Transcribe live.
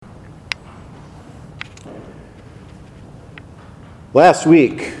Last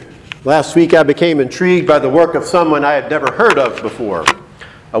week I became intrigued by the work of someone I had never heard of before,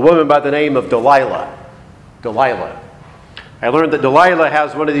 a woman by the name of Delilah. I learned that Delilah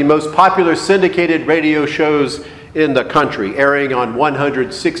has one of the most popular syndicated radio shows in the country, airing on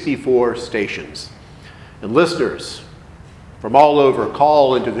 164 stations. And listeners from all over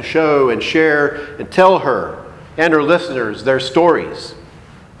call into the show and share and tell her and her listeners their stories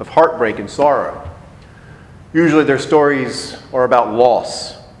of heartbreak and sorrow. Usually their stories are about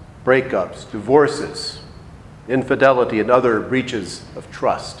loss, breakups, divorces, infidelity, and other breaches of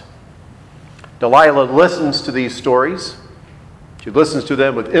trust. Delilah listens to these stories. She listens to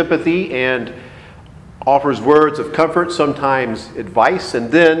them with empathy and offers words of comfort, sometimes advice, and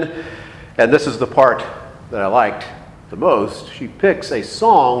then, and this is the part that I liked the most, she picks a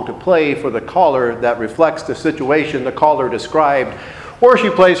song to play for the caller that reflects the situation the caller described, or she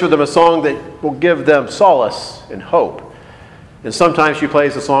plays for them a song that will give them solace and hope. And sometimes she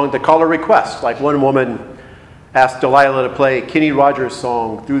plays a song the caller requests, like one woman asked Delilah to play Kenny Rogers'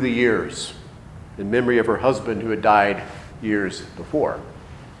 song Through the Years in memory of her husband who had died years before.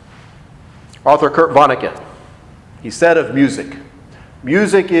 Author Kurt Vonnegut, he said of music,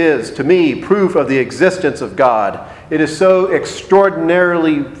 "Music is, to me, proof of the existence of God. It is so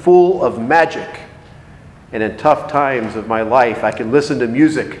extraordinarily full of magic. And in tough times of my life, I can listen to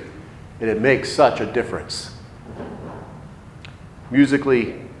music, and it makes such a difference." Music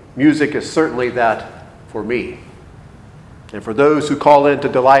is certainly that for me. And for those who call into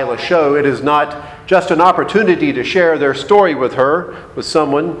Delilah's show, it is not just an opportunity to share their story with her, with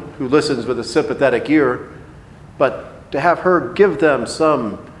someone who listens with a sympathetic ear, but to have her give them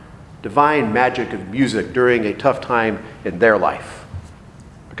some divine magic of music during a tough time in their life.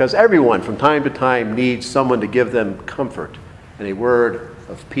 Because everyone from time to time needs someone to give them comfort and a word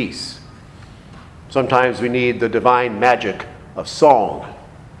of peace. Sometimes we need the divine magic of song.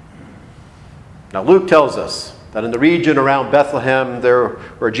 Now Luke tells us that in the region around Bethlehem,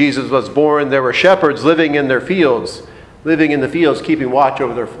 where Jesus was born, there were shepherds living in the fields, keeping watch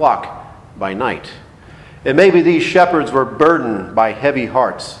over their flock by night. And maybe these shepherds were burdened by heavy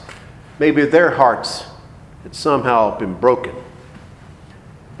hearts. Maybe their hearts had somehow been broken.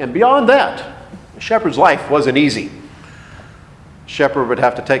 And beyond that, the shepherd's life wasn't easy. The shepherd would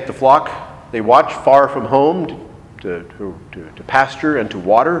have to take the flock. They watched far from home to pasture and to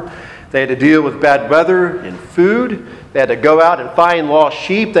water. They had to deal with bad weather and food. They had to go out and find lost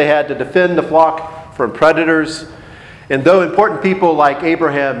sheep. They had to defend the flock from predators. And though important people like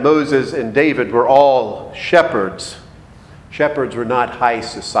Abraham, Moses, and David were all shepherds, shepherds were not high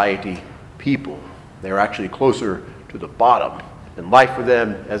society people. They were actually closer to the bottom. And life for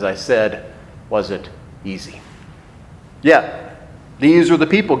them, as I said, wasn't easy. Yet, these were the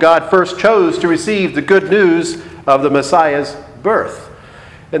people God first chose to receive the good news of the Messiah's birth.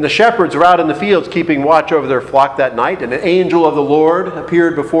 And the shepherds were out in the fields keeping watch over their flock that night, and an angel of the Lord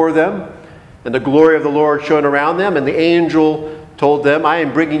appeared before them, and the glory of the Lord shone around them, and the angel told them, "I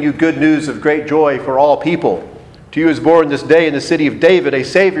am bringing you good news of great joy for all people. To you is born this day in the city of David a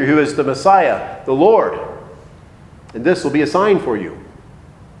Savior who is the Messiah, the Lord. And this will be a sign for you.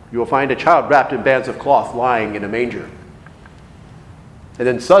 You will find a child wrapped in bands of cloth lying in a manger." And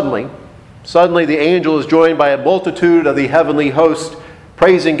then suddenly the angel is joined by a multitude of the heavenly host,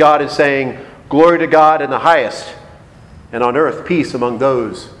 praising God and saying, "Glory to God in the highest, and on earth peace among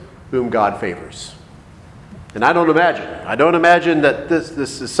those whom God favors." And I don't imagine that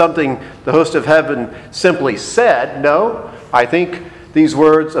this is something the host of heaven simply said. No, I think these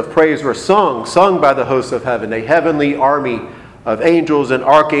words of praise were sung by the hosts of heaven, a heavenly army of angels and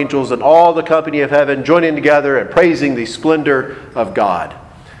archangels and all the company of heaven joining together and praising the splendor of God.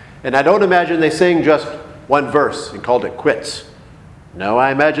 And I don't imagine they sang just one verse and called it quits. No,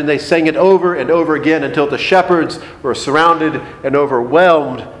 I imagine they sang it over and over again until the shepherds were surrounded and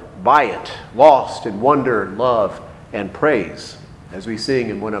overwhelmed by it, lost in wonder, love, and praise, as we sing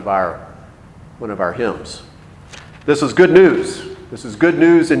in one of our hymns. This is good news. This is good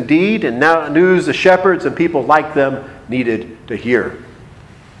news indeed, and now news the shepherds and people like them needed to hear.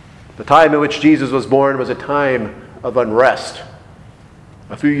 The time in which Jesus was born was a time of unrest.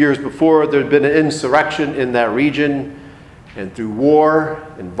 A few years before, there had been an insurrection in that region, and through war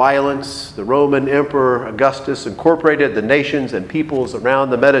and violence, the Roman Emperor Augustus incorporated the nations and peoples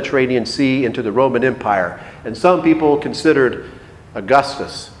around the Mediterranean Sea into the Roman Empire. And some people considered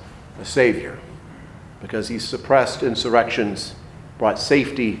Augustus a savior because he suppressed insurrections, brought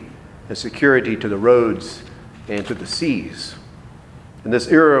safety and security to the roads and to the seas. And this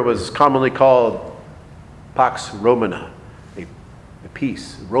era was commonly called Pax Romana, a a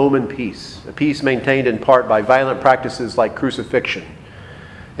peace, Roman peace, a peace maintained in part by violent practices like crucifixion.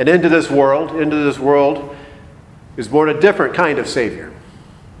 And into this world is born a different kind of Savior,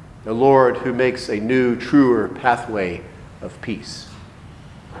 the Lord who makes a new, truer pathway of peace.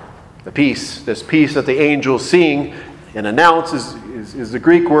 The peace, this peace that the angels sing and announce is the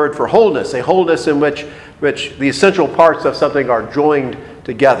Greek word for wholeness, a wholeness in which the essential parts of something are joined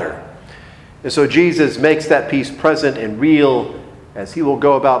together. And so Jesus makes that peace present and real as he will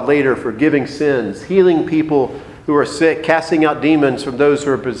go about later, forgiving sins, healing people who are sick, casting out demons from those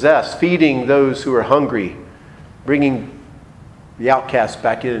who are possessed, feeding those who are hungry, bringing the outcast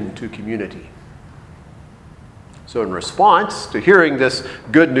back into community. So in response to hearing this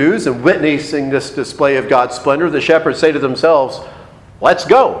good news and witnessing this display of God's splendor, the shepherds say to themselves, let's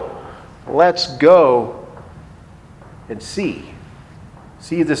go. Let's go and see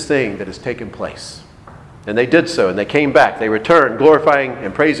this thing that has taken place. And they did so, and they came back. They returned, glorifying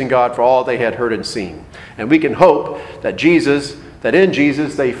and praising God for all they had heard and seen. And we can hope that in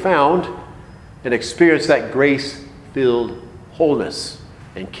Jesus they found and experienced that grace-filled wholeness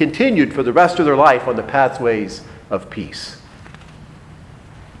and continued for the rest of their life on the pathways of peace.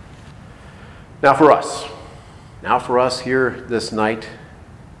 Now for us here this night,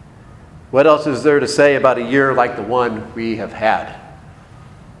 what else is there to say about a year like the one we have had?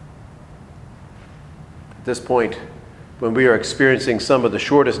 At this point, when we are experiencing some of the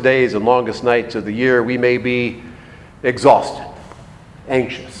shortest days and longest nights of the year, we may be exhausted,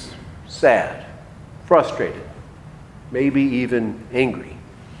 anxious, sad, frustrated, maybe even angry.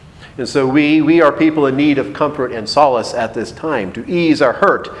 And so we are people in need of comfort and solace at this time to ease our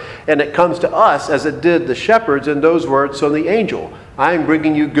hurt. And it comes to us as it did the shepherds in those words from the angel. I am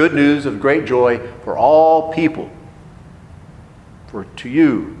bringing you good news of great joy for all people. For to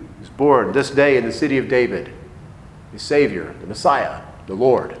you is born this day in the city of David the Savior, the Messiah, the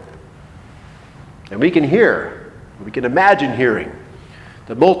Lord. And we can imagine hearing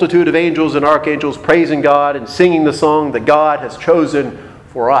the multitude of angels and archangels praising God and singing the song that God has chosen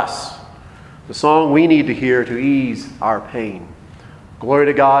for us. The song we need to hear to ease our pain. Glory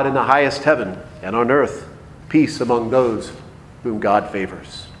to God in the highest heaven, and on earth peace among those whom God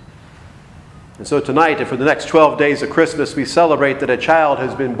favors. And so tonight and for the next 12 days of Christmas, we celebrate that a child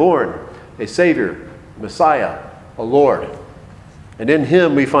has been born, a Savior, a Messiah, a Lord. And in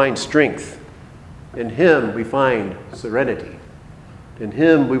him we find strength. In him we find serenity. In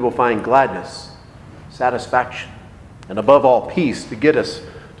him we will find gladness, satisfaction, and above all, peace to get us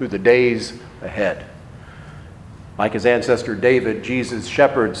through the days ahead. Like his ancestor David, Jesus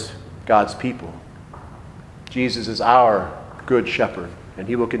shepherds God's people. Jesus is our good shepherd, and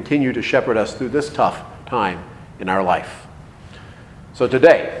he will continue to shepherd us through this tough time in our life. So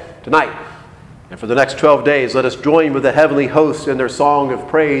tonight, and for the next 12 days, let us join with the heavenly host in their song of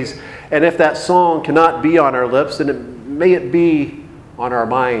praise. And if that song cannot be on our lips, then may it be on our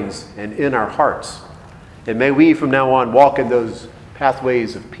minds and in our hearts. And may we from now on walk in those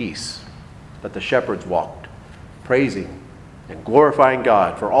pathways of peace that the shepherds walked, praising and glorifying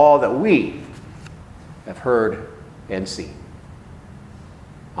God for all that we have heard and seen.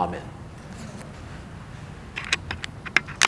 Amen.